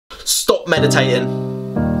Stop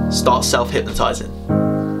meditating, start self-hypnotizing.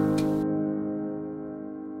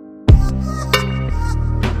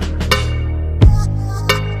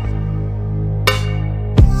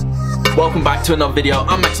 Welcome back to another video.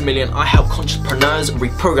 I'm Maximilian. I help entrepreneurs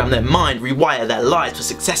reprogram their mind, rewire their lives for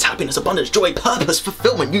success, happiness, abundance, joy, purpose,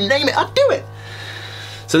 fulfillment, you name it, I do it.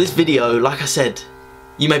 So this video, like I said,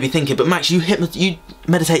 you may be thinking, but Max, you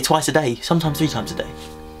meditate twice a day, sometimes 3 times a day.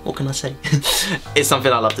 What can I say? It's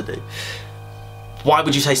something I love to do. Why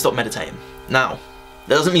would you say stop meditating? Now,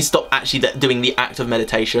 that doesn't mean stop actually doing the act of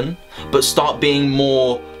meditation, but start being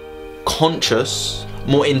more conscious,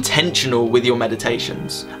 more intentional with your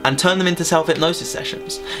meditations and turn them into self-hypnosis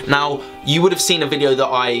sessions. Now, you would have seen a video that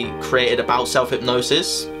I created about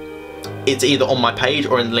self-hypnosis. It's either on my page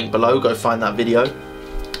or in the link below. Go find that video.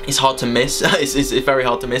 It's hard to miss. It's very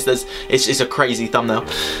hard to miss. It's a crazy thumbnail.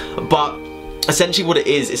 But essentially what it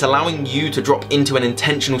is, it's allowing you to drop into an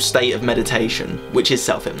intentional state of meditation, which is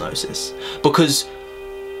self-hypnosis. Because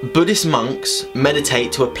Buddhist monks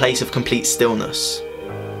meditate to a place of complete stillness.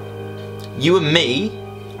 You and me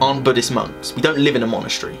aren't Buddhist monks. We don't live in a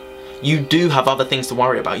monastery. You do have other things to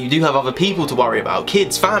worry about. You do have other people to worry about.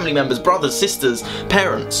 Kids, family members, brothers, sisters,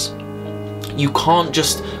 parents. You can't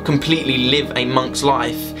just completely live a monk's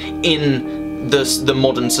life in the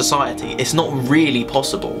modern society. It's not really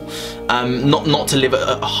possible. Not to live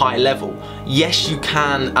at a high level. Yes, you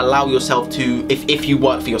can allow yourself to, if you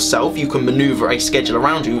work for yourself, you can maneuver a schedule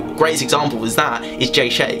around you. Greatest example is Jay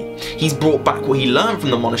Shay. He's brought back what he learned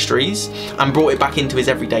from the monasteries and brought it back into his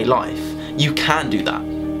everyday life. You can do that,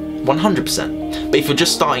 100%. But if you're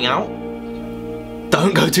just starting out,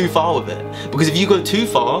 don't go too far with it. Because if you go too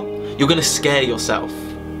far, you're gonna scare yourself.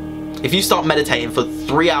 If you start meditating for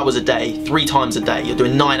 3 hours a day, 3 times a day, you're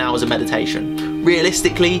doing 9 hours of meditation.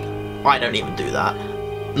 Realistically, I don't even do that.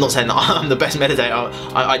 I'm not saying that I'm the best meditator.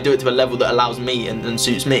 I do it to a level that allows me and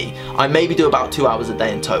suits me. I maybe do about 2 hours a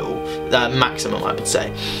day in total, maximum I would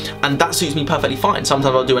say. And that suits me perfectly fine.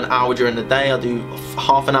 Sometimes I'll do an hour during the day, I'll do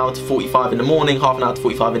half an hour to 45 in the morning, half an hour to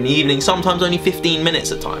 45 in the evening, sometimes only 15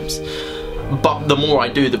 minutes at times. But the more I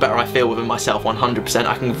do, the better I feel within myself, 100%.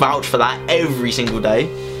 I can vouch for that every single day.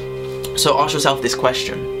 So ask yourself this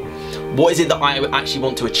question. What is it that I actually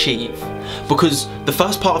want to achieve? Because the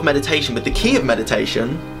first part of meditation, but the key of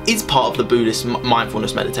meditation, is part of the Buddhist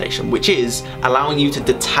mindfulness meditation, which is allowing you to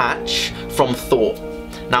detach from thought.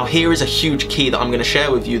 Now here is a huge key that I'm going to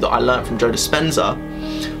share with you that I learned from Joe Dispenza.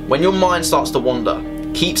 When your mind starts to wander,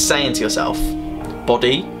 keep saying to yourself,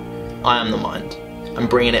 body, I am the mind, and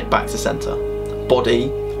bringing it back to center.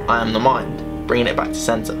 Body, I am the mind, bringing it back to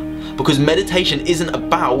center. Because meditation isn't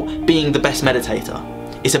about being the best meditator.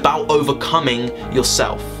 It's about overcoming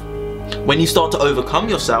yourself. When you start to overcome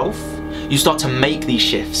yourself, you start to make these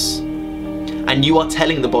shifts. And you are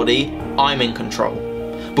telling the body, I'm in control.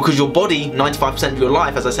 Because your body, 95% of your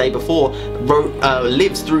life, as I say before,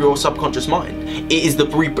 lives through your subconscious mind. It is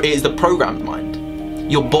the programmed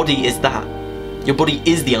mind. Your body is that. Your body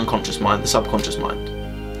is the unconscious mind, the subconscious mind.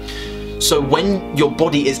 So when your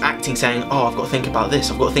body is acting, saying, oh, I've got to think about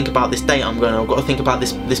this, I've got to think about this date I'm going on, I've got to think about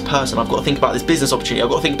this person, I've got to think about this business opportunity, I've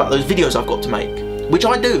got to think about those videos I've got to make, which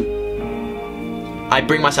I do. I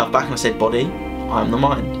bring myself back and I say, body, I am the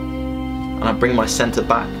mind. And I bring my center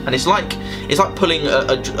back. And it's like pulling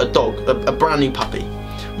a dog, a brand new puppy.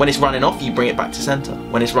 When it's running off, you bring it back to center.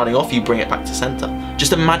 When it's running off, you bring it back to center.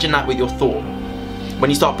 Just imagine that with your thought.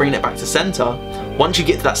 When you start bringing it back to center, once you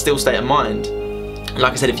get to that still state of mind,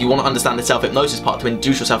 like I said, if you want to understand the self-hypnosis part to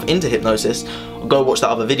induce yourself into hypnosis, go watch that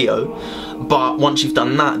other video. But once you've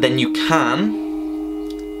done that, then you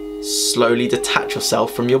can slowly detach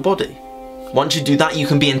yourself from your body. Once you do that, you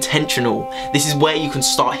can be intentional. This is where you can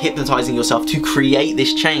start hypnotizing yourself to create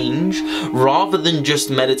this change, rather than just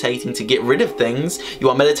meditating to get rid of things. You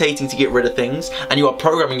are meditating to get rid of things, and you are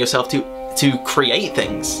programming yourself to create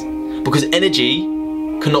things. Because energy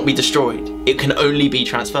cannot be destroyed. It can only be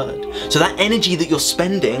transferred. So that energy that you're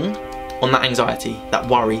spending on that anxiety, that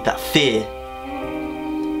worry, that fear,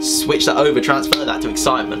 switch that over, transfer that to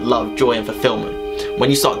excitement, love, joy, and fulfillment.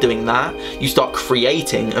 When you start doing that, you start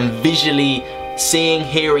creating and visually seeing,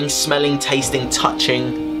 hearing, smelling, tasting,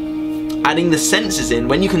 touching, adding the senses in.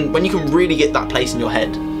 When you can really get that place in your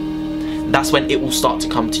head, that's when it will start to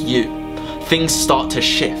come to you. Things start to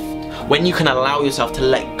shift. When you can allow yourself to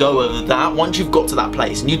let go of that, once you've got to that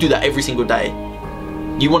place, and you do that every single day,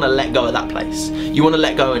 you want to let go of that place. You want to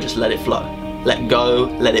let go and just let it flow. Let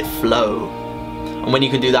go, let it flow. And when you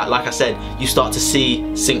can do that, like I said, you start to see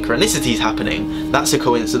synchronicities happening. That's a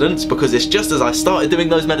coincidence, because it's just as I started doing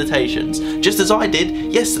those meditations, just as I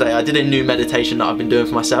did yesterday. I did a new meditation that I've been doing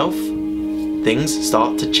for myself. things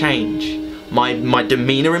start to change. My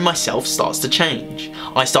demeanour in myself starts to change.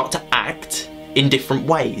 I start to act in different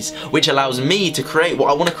ways, which allows me to create what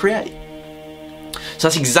I want to create. So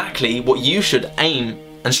that's exactly what you should aim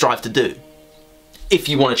and strive to do. If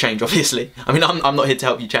you want to change, obviously. I mean, I'm not here to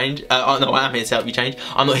help you change. No, I am here to help you change.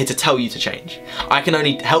 I'm not here to tell you to change. I can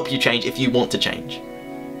only help you change if you want to change.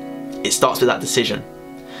 It starts with that decision.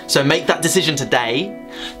 So make that decision today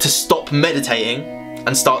to stop meditating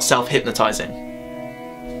and start self-hypnotising.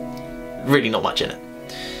 Really not much in it.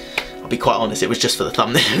 I'll be quite honest, it was just for the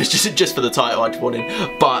thumbnail, it was just for the title I just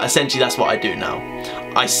wanted. But essentially that's what I do now.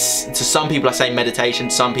 To some people I say meditation,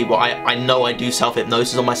 some people I know I do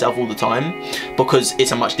self-hypnosis on myself all the time because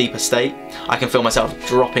it's a much deeper state. I can feel myself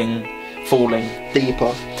dropping, falling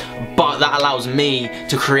deeper. But that allows me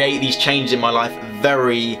to create these changes in my life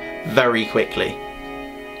very, very quickly.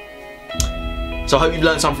 So I hope you've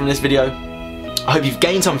learned something from this video. I hope you've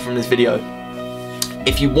gained something from this video.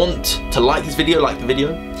 If you want to like this video, like the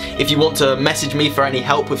video. If you want to message me for any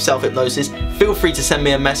help with self-hypnosis, feel free to send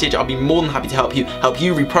me a message. I'll be more than happy to help you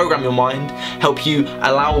reprogram your mind, help you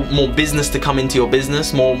allow more business to come into your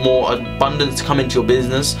business, more abundance to come into your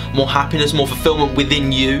business, more happiness, more fulfillment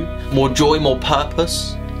within you, more joy, more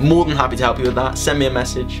purpose. More than happy to help you with that. Send me a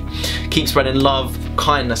message. Keep spreading love,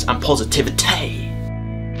 kindness, and positivity.